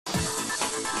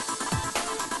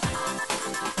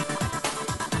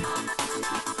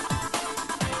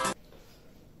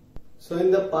So in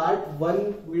the part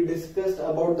 1 we discussed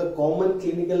about the common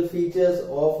clinical features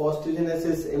of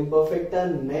Osteogenesis Imperfecta.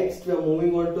 Next we are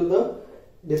moving on to the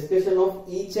discussion of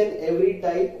each and every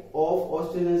type of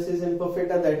Osteogenesis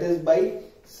Imperfecta, that is by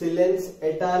Silence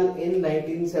et al. In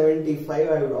 1975.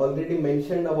 I have already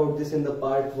mentioned about this in the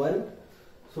part 1.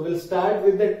 So we'll start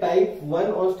with the type 1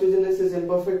 Osteogenesis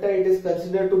Imperfecta. It is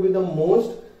considered to be the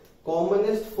most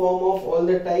commonest form of all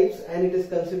the types, and it is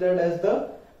considered as the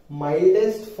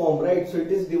mildest form, right? So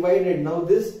it is divided. Now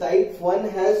this type 1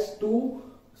 has two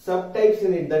subtypes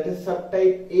in it, that is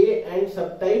subtype A and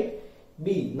subtype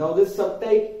B. Now this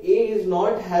subtype A is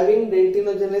not having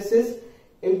Dentinogenesis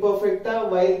Imperfecta,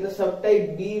 while the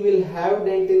subtype B will have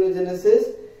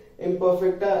Dentinogenesis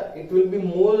Imperfecta. It will be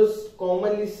most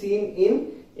commonly seen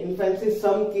in infancy.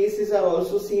 Some cases are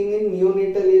also seen in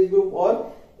neonatal age group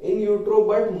or in utero,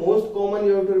 but most common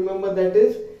you have to remember that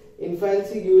is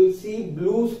infancy. You will see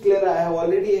blue sclera. I have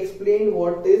already explained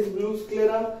what is blue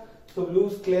sclera. So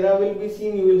blue sclera will be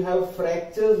seen. You will have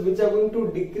fractures which are going to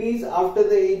decrease after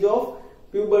the age of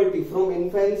puberty. From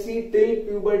infancy till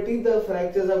puberty the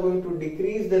fractures are going to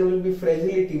decrease. There will be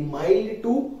fragility, mild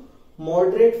to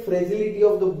moderate fragility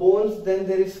of the bones. Then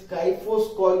there is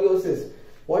kyphoscoliosis.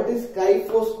 What is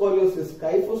kyphoscoliosis?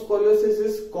 Kyphoscoliosis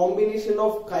is combination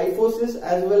of kyphosis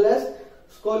as well as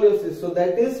scoliosis. So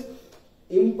that is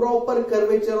improper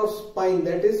curvature of spine,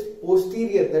 that is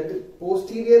posterior,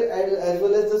 as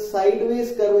well as the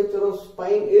sideways curvature of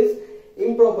spine is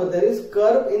improper. There is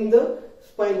curve in the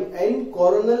spine, and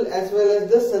coronal as well as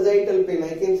the sagittal plane.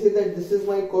 I can say that this is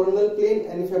my coronal plane,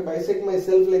 and if I bisect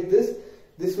myself like this,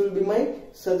 this will be my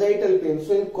sagittal plane.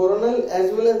 So in coronal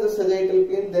as well as the sagittal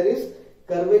plane there is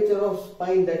curvature of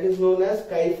spine, that is known as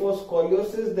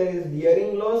kyphoscoliosis. There is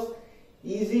hearing loss,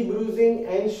 easy bruising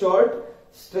and short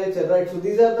stretcher, right? So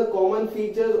these are the common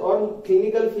features or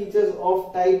clinical features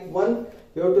of type 1.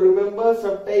 You have to remember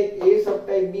subtype A,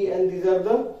 subtype B, and these are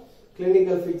the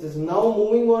clinical features. Now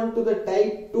moving on to the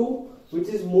type 2, which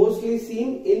is mostly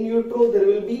seen in utero. There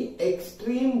will be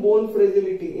extreme bone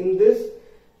fragility. In this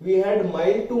we had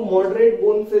mild to moderate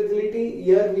bone fragility.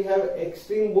 Here we have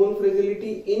extreme bone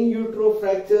fragility. In utero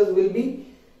fractures will be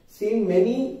seen.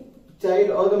 Many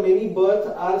child or the many births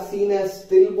are seen as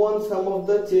stillborn. Some of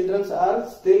the children are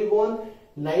stillborn.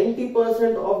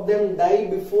 90% of them die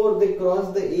before they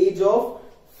cross the age of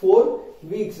 4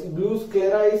 weeks. Blue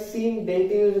sclera is seen.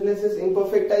 Dentinogenesis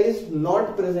imperfecta is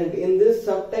not present. In this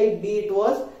subtype B it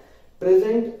was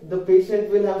present. The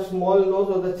patient will have small nose,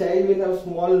 or the child will have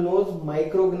small nose,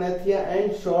 micrognathia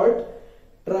and short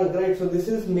trunk, right? So this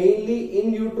is mainly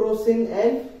in utero sin,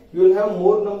 and you will have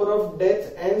more number of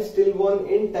deaths and stillborn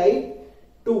in type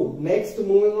 2. Next,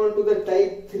 moving on to the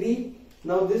type 3.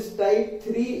 Now this type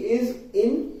 3 is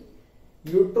in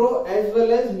utero as well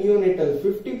as neonatal.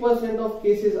 50% of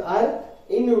cases are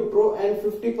in utero and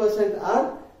 50%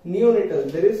 are neonatal.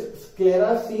 There is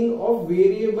sclera seen of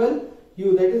variable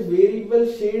hue, that is variable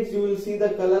shades. You will see the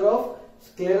color of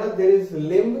sclera. There is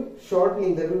limb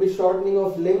shortening. There will be shortening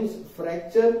of limbs,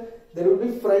 fracture. There will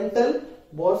be frontal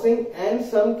bossing, and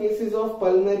some cases of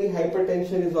pulmonary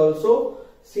hypertension is also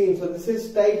seen. So this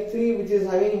is type 3, which is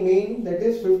having main, that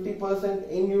is 50%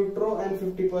 in utero and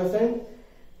 50%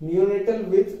 neonatal,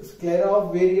 with sclera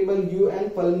of variable hue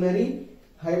and pulmonary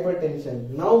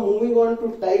hypertension. Now moving on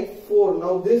to type 4.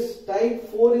 Now this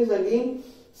type 4 is again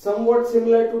somewhat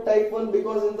similar to type 1,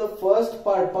 because in the first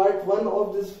part 1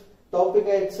 of this topic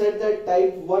I had said that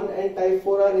type 1 and type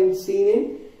 4 are seen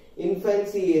in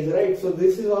infancy age, right? So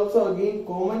this is also again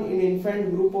common in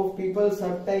infant group of people.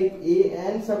 Subtype A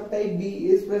and subtype B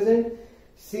is present.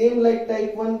 Same like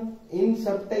type 1, in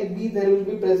subtype B there will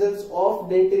be presence of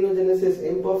Dentinogenesis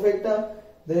Imperfecta.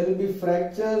 There will be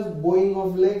fractures, bowing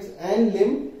of legs and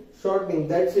limb shortening.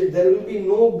 That's it. There will be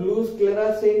no blue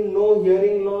sclera saying, no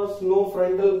hearing loss, no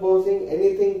frontal bossing,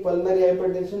 anything, pulmonary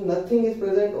hypertension, nothing is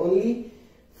present. Only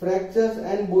fractures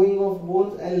and bowing of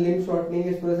bones and limb shortening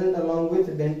is present, along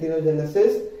with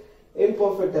Dentinogenesis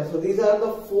Imperfecta. So these are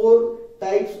the 4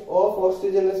 types of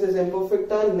Osteogenesis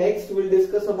Imperfecta. Next we will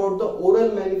discuss about the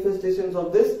oral manifestations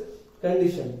of this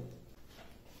condition.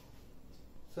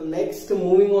 So next,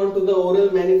 moving on to the oral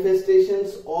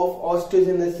manifestations of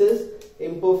Osteogenesis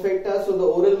Imperfecta. So the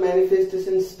oral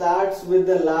manifestation starts with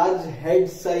the large head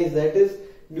size, that is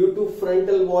due to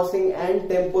frontal bossing and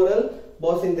temporal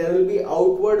bossing. There will be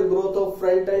outward growth of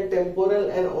frontal,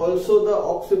 temporal and also the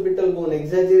occipital bone,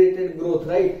 exaggerated growth,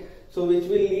 right? So which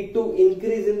will lead to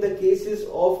increase in the cases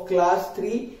of class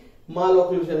 3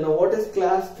 malocclusion. Now what is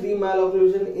class 3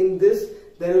 malocclusion? In this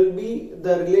there will be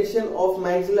the relation of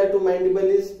maxilla to mandible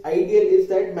is ideal is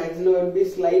that maxilla will be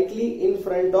slightly in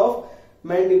front of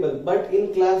mandible, but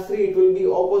in class 3 it will be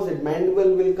opposite.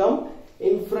 Mandible will come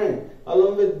in front.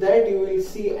 Along with that, you will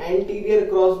see anterior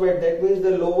crossbite. That means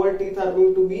the lower teeth are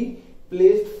going to be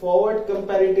placed forward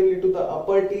comparatively to the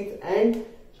upper teeth, and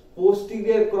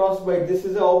posterior crossbite. This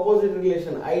is the opposite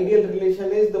relation. Ideal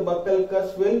relation is the buccal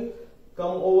cusp will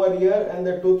come over here and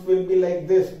the tooth will be like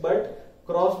this, but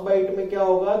crossbite mein kya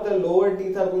hoga? The lower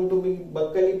teeth are going to be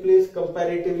buccally placed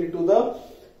comparatively to the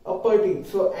upper teeth.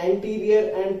 So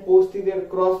anterior and posterior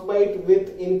crossbite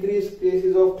with increased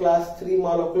cases of class 3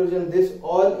 malocclusion. This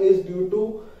all is due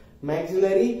to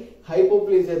maxillary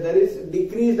hypoplasia. There is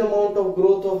decreased amount of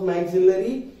growth of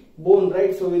maxillary bone,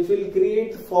 right? So which will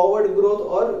create forward growth,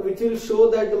 or which will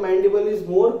show that the mandible is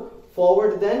more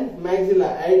forward than maxilla.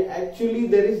 And actually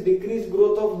there is decreased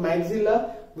growth of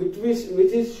maxilla, which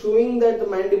is showing that the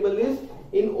mandible is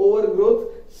in overgrowth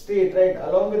state, right?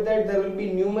 Along with that, there will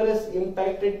be numerous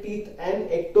impacted teeth, and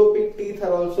ectopic teeth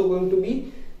are also going to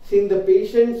be seen. The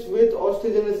patients with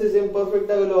osteogenesis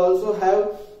imperfecta will also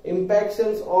have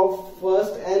impactions of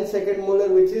first and second molar,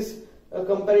 which is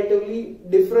comparatively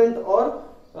different or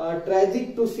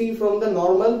tragic to see from the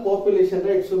normal population,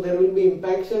 right? So there will be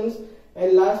impactions.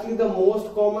 And lastly, the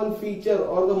most common feature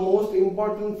or the most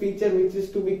important feature which is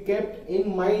to be kept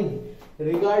in mind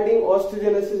regarding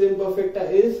osteogenesis imperfecta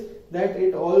is that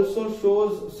it also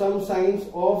shows some signs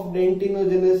of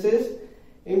dentinogenesis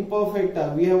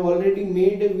imperfecta. We have already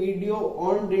made a video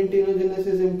on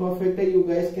dentinogenesis imperfecta. You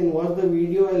guys can watch the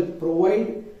video. I'll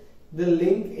provide the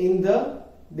link in the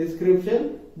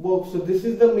description box. So this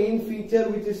is the main feature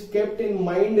which is kept in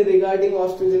mind regarding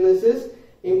osteogenesis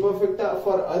imperfecta.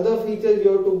 For other features,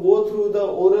 you have to go through the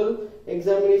oral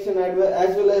examination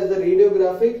as well as the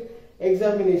radiographic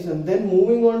examination. Then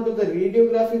moving on to the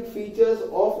radiographic features of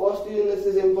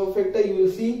osteogenesis imperfecta, you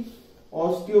will see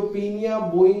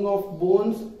osteopenia, bowing of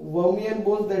bones, Vermeer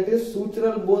bones, that is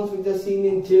sutural bones which are seen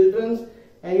in children,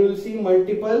 and you will see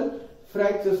multiple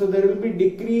fractures. So there will be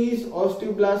decreased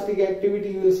osteoblastic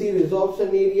activity, you will see resorption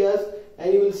areas,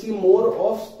 and you will see more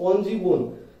of spongy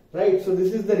bone, right? So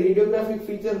this is the radiographic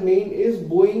feature. Main is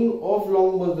bowing of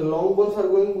long bones. The long bones are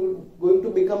going to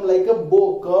become like a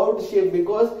bow, curved shape,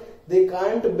 because they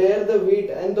can't bear the weight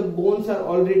and the bones are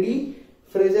already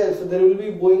fragile. So there will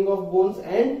be bowing of bones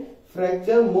and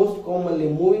fracture most commonly.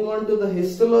 Moving on to the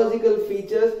histological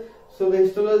features. So the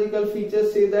histological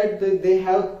features say that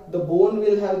the bone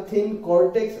will have thin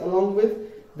cortex, along with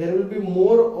there will be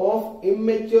more of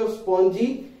immature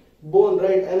spongy bone,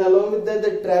 right? And along with that,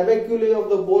 the trabeculae of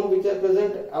the bone which are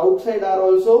present outside are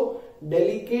also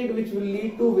delicate, which will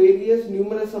lead to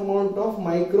numerous amount of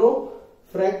micro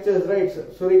fractures, right?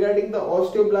 So regarding the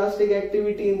osteoblastic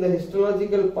activity in the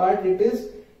histological part, it is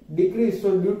decreased.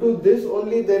 So due to this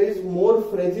only, there is more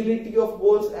fragility of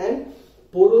bones and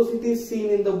porosity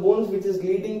seen in the bones, which is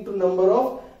leading to number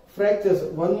of fractures.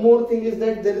 One more thing is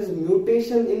that there is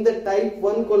mutation in the type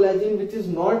 1 collagen, which is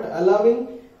not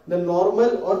allowing the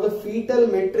normal or the fetal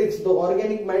matrix, the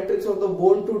organic matrix of the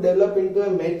bone, to develop into a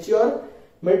mature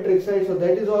matrix, right? So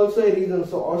that is also a reason.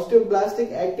 So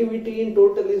osteoblastic activity in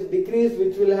total is decreased,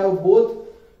 which will have both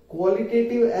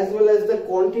qualitative as well as the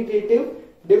quantitative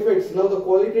defects. Now the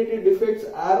qualitative defects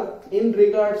are in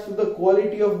regards to the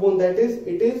quality of bone, that is,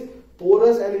 it is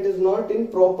porous and it is not in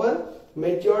proper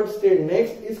matured state.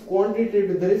 Next is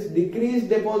quantitative. There is decreased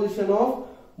deposition of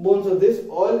bone. So this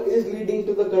all is leading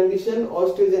to the condition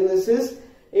osteogenesis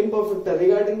imperfecta.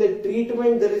 Regarding the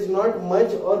treatment, there is not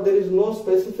much or there is no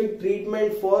specific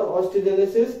treatment for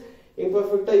osteogenesis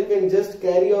imperfecta. You can just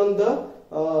carry on the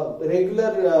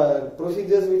regular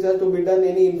procedures which are to be done.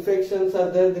 Any infections are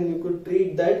there, then you could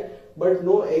treat that, but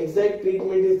no exact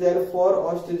treatment is there for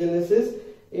osteogenesis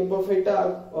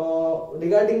imperfecta.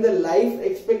 Regarding the life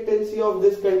expectancy of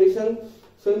this condition,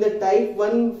 so in the type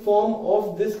 1 form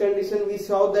of this condition, we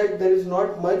saw that there is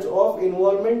not much of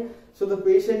involvement, so the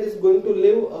patient is going to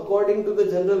live according to the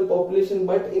general population.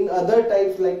 But in other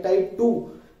types like type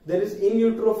 2, there is in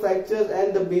utero fractures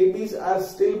and the babies are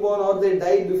stillborn or they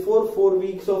die before 4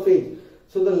 weeks of age.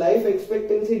 So the life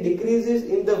expectancy decreases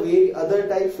in the other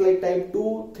types like type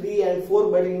 2, 3 and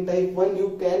 4, but in type 1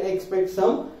 you can expect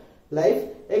some life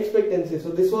expectancy. So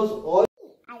this was all.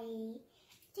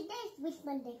 Today is Wish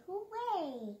Monday,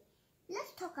 hooray!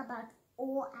 Let's talk about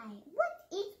OI. What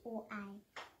is OI?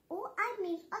 OI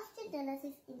means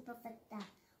Osteogenesis Imperfecta,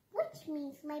 which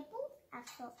means my bones are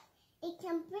soft. It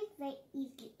can break very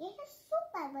easily. It is so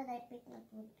bad when I break my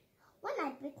bone. When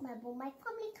I break my bone, my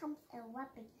family comes and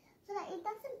wrap it so that it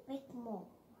doesn't break more.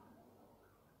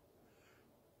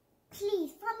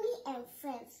 Please, family and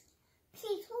friends,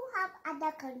 please, who have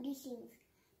other conditions,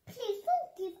 please don't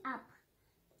give up.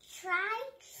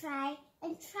 try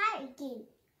and try again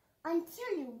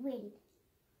until you win.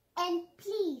 And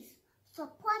please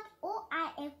support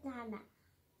OIF Ghana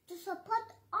to support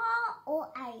all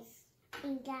OIs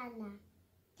in Ghana.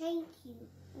 Thank you.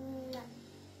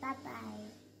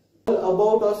 Bye-bye.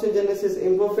 About Osteogenesis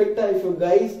Imperfecta. If you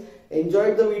guys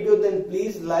enjoyed the video, then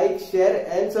please like, share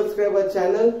and subscribe our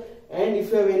channel. And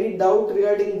if you have any doubt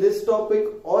regarding this topic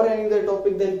or any other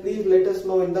topic, then please let us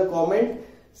know in the comment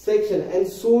section. And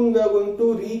soon we are going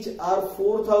to reach our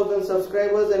 4,000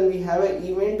 subscribers, and we have an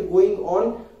event going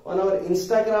on our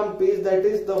Instagram page. That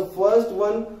is, the first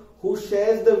one who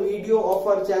shares the video of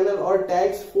our channel or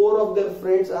tags 4 of their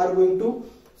friends are going to,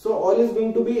 so all is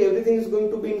going to be, everything is going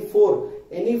to be in 4.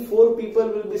 Any 4 people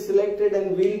will be selected,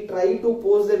 and we'll try to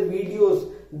post their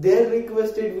videos, their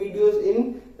requested videos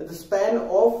in the span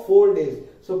of 4 days.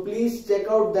 So please check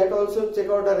out that also. Check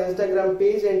out our Instagram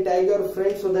page and tag your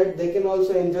friends so that they can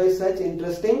also enjoy such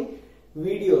interesting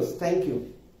videos. Thank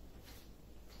you.